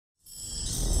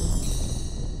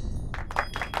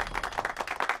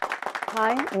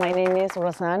Hi, my name is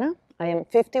Rosanna. I am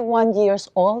 51 years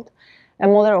old, a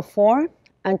mother of 4,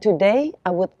 and today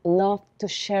I would love to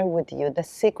share with you the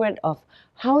secret of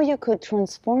how you could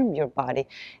transform your body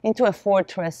into a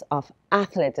fortress of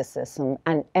athleticism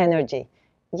and energy.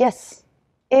 Yes,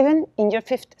 even in your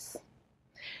 50s.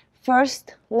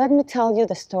 First, let me tell you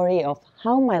the story of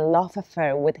how my love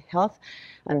affair with health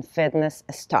and fitness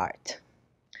started.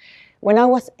 When I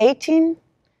was 18,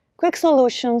 quick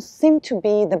solutions seemed to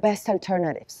be the best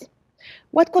alternatives.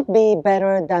 What could be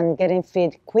better than getting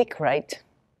fit quick, right?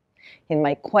 In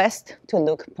my quest to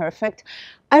look perfect,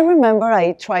 I remember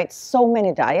I tried so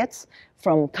many diets,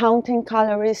 from counting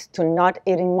calories to not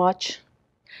eating much.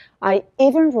 I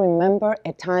even remember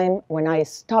a time when I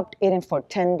stopped eating for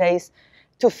 10 days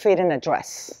to fit in a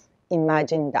dress.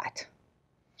 Imagine that.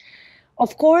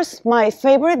 Of course, my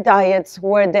favorite diets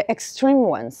were the extreme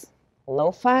ones,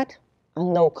 low fat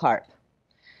and low carb.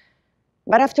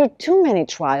 But after too many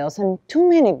trials and too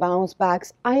many bounce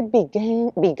backs, I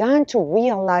began to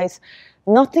realize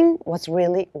nothing was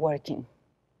really working.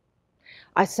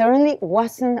 I certainly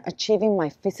wasn't achieving my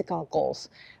physical goals,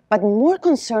 but more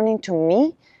concerning to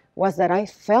me was that I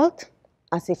felt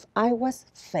as if I was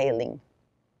failing.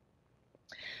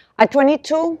 At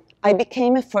 22, I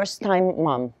became a first-time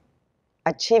mom.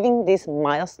 Achieving this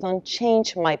milestone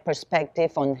changed my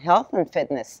perspective on health and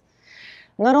fitness.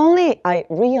 Not only I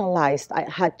realized I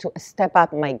had to step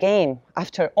up my game,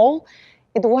 after all,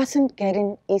 it wasn't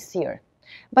getting easier.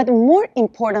 But more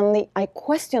importantly, I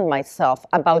questioned myself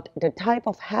about the type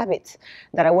of habits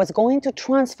that I was going to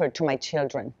transfer to my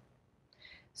children.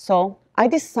 So I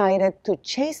decided to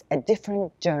chase a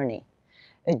different journey,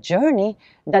 a journey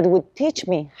that would teach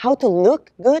me how to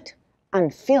look good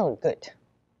and feel good.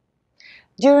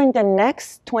 During the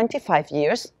next 25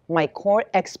 years, my core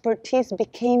expertise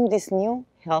became this new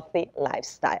healthy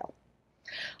lifestyle.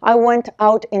 I went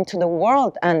out into the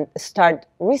world and started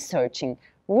researching,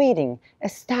 reading,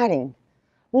 studying.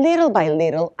 Little by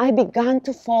little, I began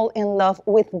to fall in love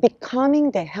with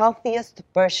becoming the healthiest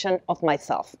version of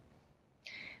myself.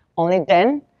 Only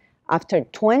then, after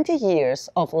 20 years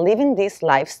of living this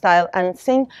lifestyle and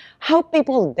seeing how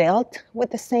people dealt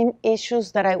with the same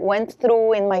issues that I went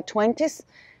through in my 20s,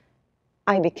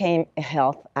 I became a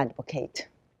health advocate.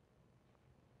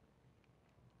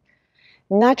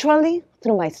 Naturally,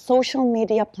 through my social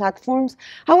media platforms,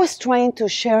 I was trying to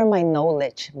share my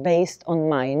knowledge based on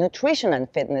my nutrition and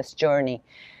fitness journey,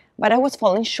 but I was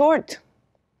falling short.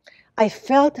 I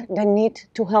felt the need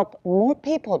to help more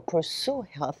people pursue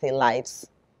healthy lives.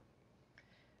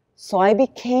 So I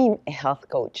became a health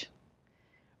coach,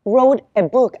 wrote a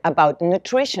book about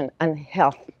nutrition and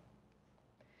health,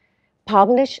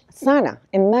 published Sana,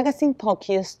 a magazine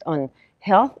focused on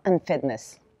health and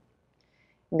fitness,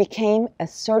 became a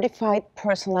certified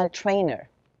personal trainer,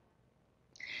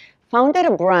 founded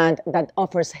a brand that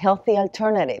offers healthy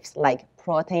alternatives like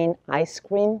protein ice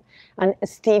cream and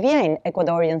stevia in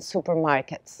Ecuadorian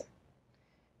supermarkets,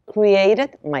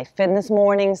 created my fitness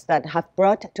mornings that have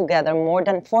brought together more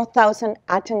than 4,000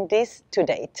 attendees to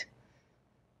date,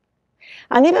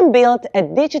 and even built a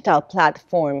digital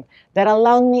platform that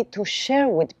allowed me to share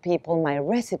with people my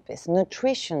recipes,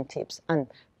 nutrition tips, and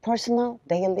personal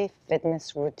daily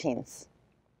fitness routines.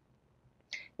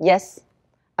 Yes,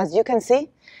 as you can see,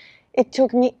 it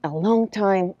took me a long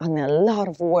time and a lot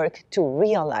of work to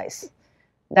realize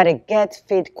that a get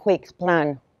fit quick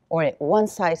plan or a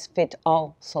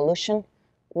one-size-fits-all solution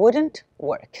wouldn't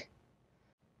work.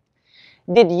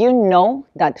 Did you know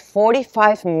that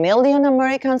 45 million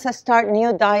Americans start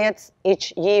new diets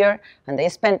each year and they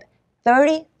spend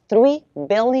 $33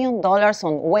 billion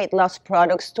on weight loss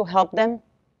products to help them?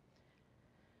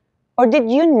 Or did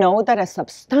you know that a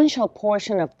substantial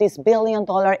portion of this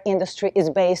billion-dollar industry is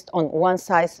based on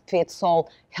one-size-fits-all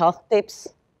health tips?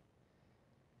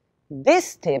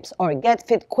 These tips or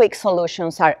get-fit quick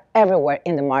solutions are everywhere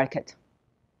in the market.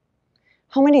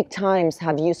 How many times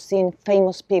have you seen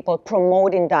famous people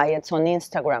promoting diets on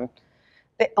Instagram?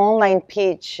 The online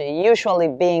pitch usually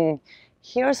being,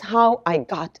 here's how I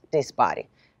got this body.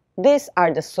 These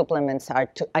are the supplements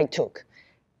I took.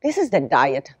 This is the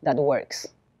diet that works.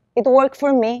 It worked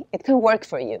for me, it can work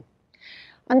for you.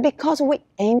 And because we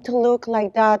aim to look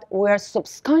like that, we are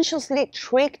subconsciously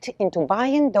tricked into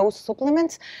buying those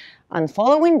supplements and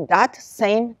following that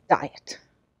same diet.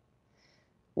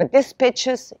 But these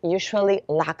pitches usually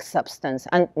lack substance,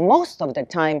 and most of the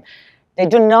time, they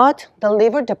do not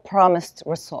deliver the promised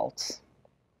results.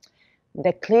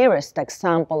 The clearest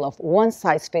example of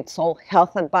one-size-fits-all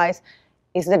health advice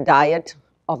is the diet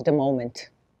of the moment.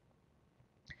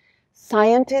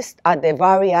 Scientists at the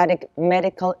Bariatric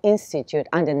Medical Institute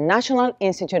and the National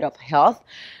Institute of Health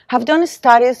have done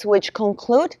studies which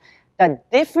conclude that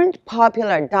different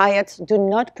popular diets do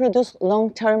not produce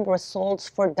long-term results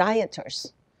for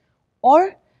dieters,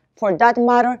 or, for that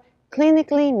matter,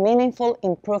 clinically meaningful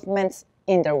improvements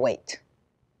in their weight.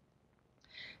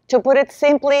 To put it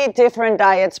simply, different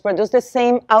diets produce the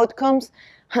same outcomes,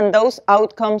 and those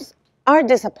outcomes are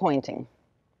disappointing.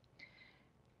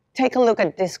 Take a look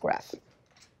at this graph.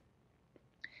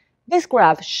 This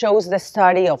graph shows the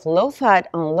study of low-fat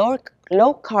and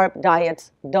low-carb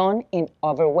diets done in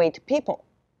overweight people.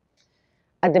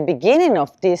 At the beginning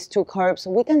of these two curves,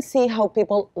 we can see how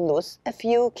people lose a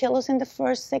few kilos in the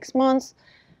first 6 months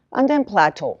and then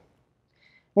plateau,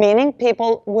 meaning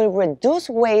people will reduce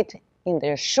weight in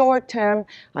the short term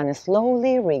and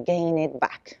slowly regain it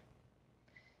back.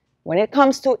 When it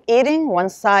comes to eating, one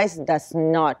size does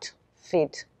not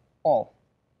fit all.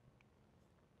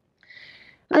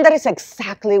 And that is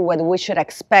exactly what we should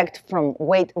expect from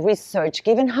weight research,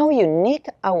 given how unique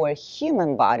our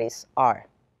human bodies are.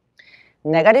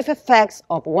 Negative effects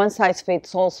of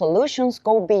one-size-fits-all solutions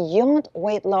go beyond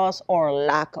weight loss or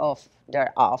lack of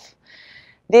thereof.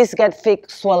 These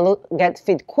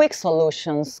get-fit-quick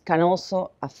solutions can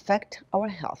also affect our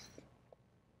health.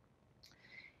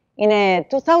 In a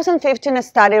 2015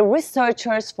 study,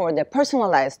 researchers for the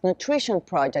Personalized Nutrition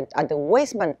Project at the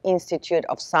Weizmann Institute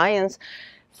of Science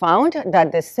found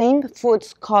that the same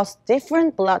foods cause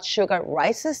different blood sugar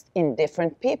rises in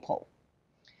different people.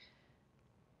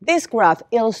 This graph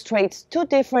illustrates two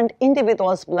different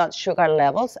individuals' blood sugar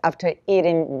levels after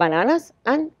eating bananas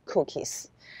and cookies.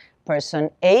 Person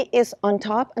A is on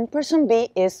top and person B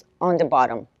is on the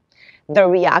bottom. Their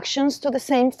reactions to the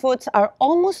same foods are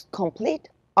almost complete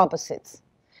opposites.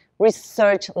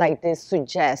 Research like this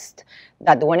suggests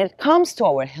that when it comes to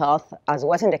our health, as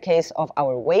was in the case of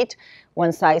our weight,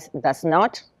 one size does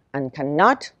not and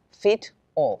cannot fit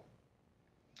all.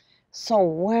 So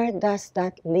where does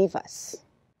that leave us?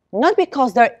 Not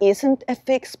because there isn't a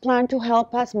fixed plan to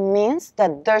help us means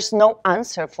that there's no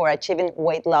answer for achieving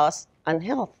weight loss and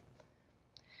health.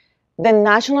 The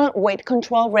National Weight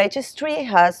Control Registry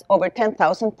has over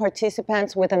 10,000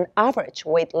 participants with an average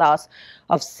weight loss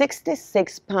of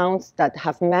 66 pounds that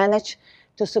have managed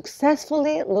to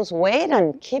successfully lose weight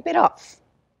and keep it off.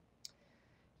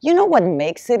 You know what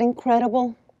makes it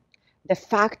incredible? The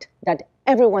fact that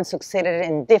everyone succeeded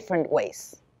in different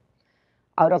ways.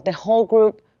 Out of the whole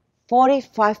group,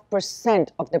 45%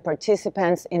 of the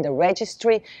participants in the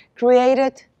registry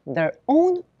created their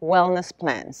own wellness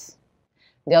plans.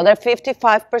 The other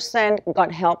 55%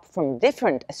 got help from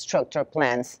different structure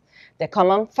plans. The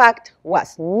common fact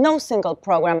was no single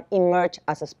program emerged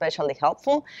as especially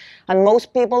helpful, and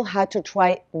most people had to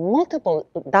try multiple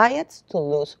diets to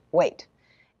lose weight.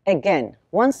 Again,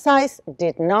 one size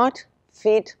did not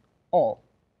fit all.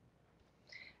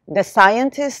 The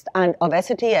scientists and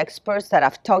obesity experts that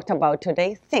I've talked about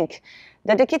today think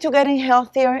that the key to getting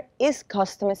healthier is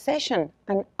customization,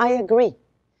 and I agree.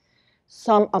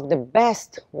 Some of the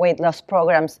best weight loss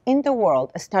programs in the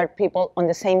world start people on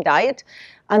the same diet,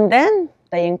 and then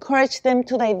they encourage them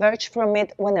to diverge from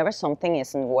it whenever something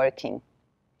isn't working.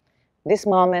 These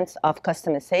moments of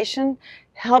customization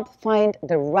help find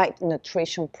the right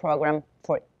nutrition program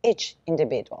for each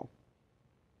individual.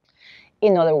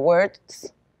 In other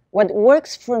words, what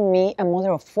works for me, a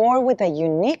mother of 4 with a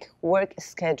unique work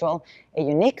schedule, a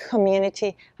unique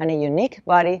community, and a unique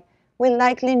body, will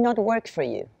likely not work for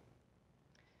you.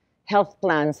 Health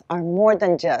plans are more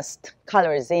than just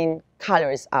calories in,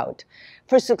 calories out.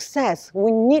 For success,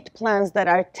 we need plans that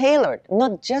are tailored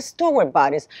not just to our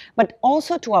bodies, but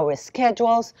also to our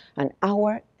schedules and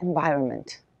our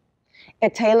environment. A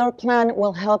tailored plan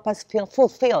will help us feel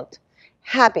fulfilled,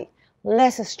 happy,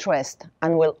 less stressed,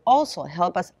 and will also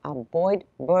help us avoid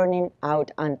burning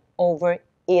out and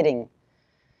overeating.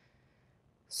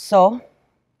 So,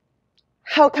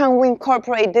 how can we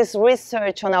incorporate this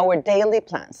research on our daily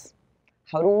plans?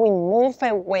 How do we move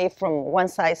away from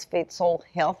one-size-fits-all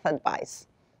health advice?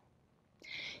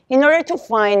 In order to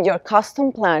find your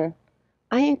custom plan,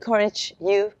 I encourage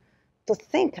you to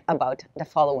think about the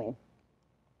following.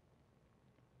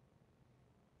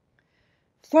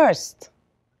 First,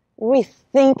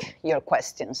 rethink your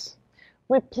questions.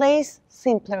 Replace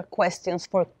simpler questions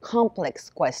for complex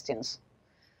questions.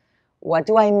 What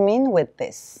do I mean with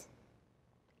this?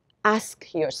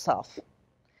 Ask yourself,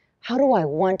 how do I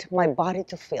want my body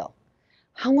to feel?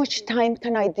 How much time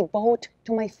can I devote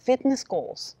to my fitness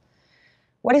goals?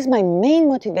 What is my main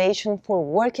motivation for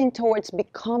working towards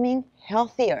becoming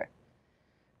healthier?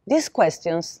 These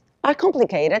questions are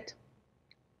complicated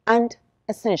and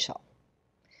essential.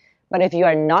 But if you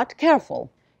are not careful,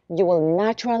 you will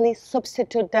naturally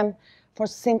substitute them for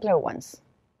simpler ones.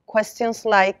 Questions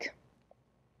like,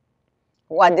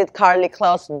 what did Carly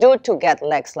Claus do to get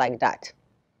legs like that?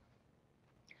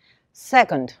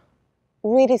 Second,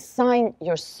 redesign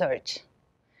your search.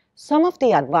 Some of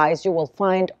the advice you will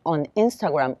find on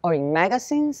Instagram or in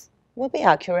magazines will be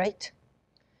accurate,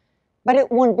 but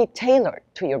it won't be tailored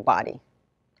to your body.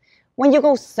 When you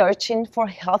go searching for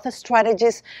health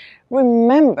strategies,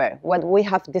 remember what we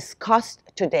have discussed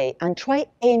today and try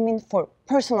aiming for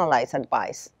personalized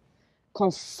advice.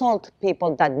 Consult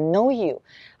people that know you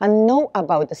and know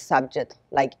about the subject,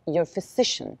 like your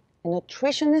physician, a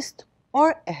nutritionist,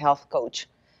 or a health coach.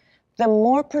 The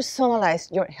more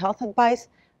personalized your health advice,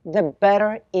 the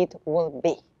better it will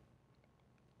be.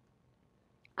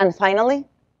 And finally,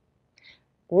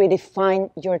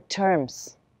 redefine your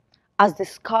terms. As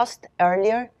discussed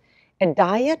earlier, a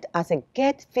diet as a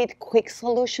get fit quick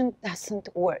solution doesn't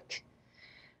work.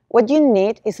 What you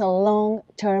need is a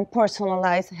long-term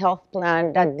personalized health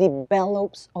plan that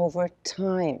develops over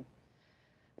time.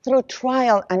 Through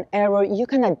trial and error, you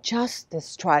can adjust the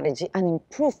strategy and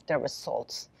improve the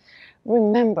results.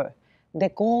 Remember, the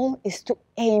goal is to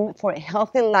aim for a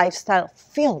healthy lifestyle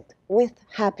filled with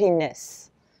happiness.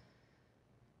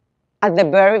 At the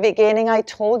very beginning, I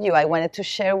told you I wanted to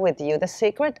share with you the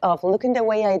secret of looking the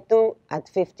way I do at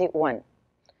 51.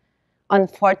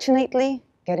 Unfortunately,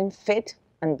 getting fit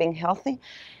and being healthy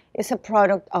is a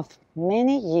product of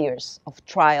many years of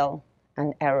trial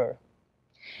and error.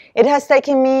 It has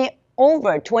taken me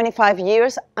over 25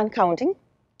 years and counting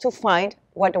to find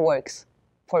what works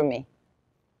for me.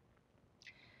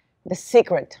 The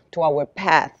secret to our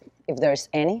path, if there's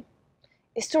any,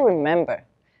 is to remember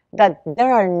that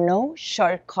there are no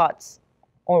shortcuts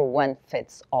or one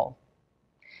fits all.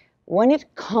 When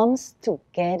it comes to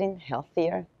getting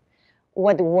healthier,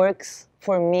 what works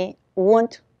for me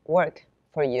won't work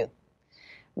for you.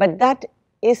 But that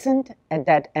isn't a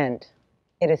dead end.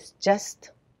 It is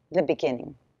just the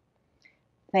beginning.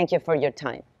 Thank you for your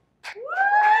time.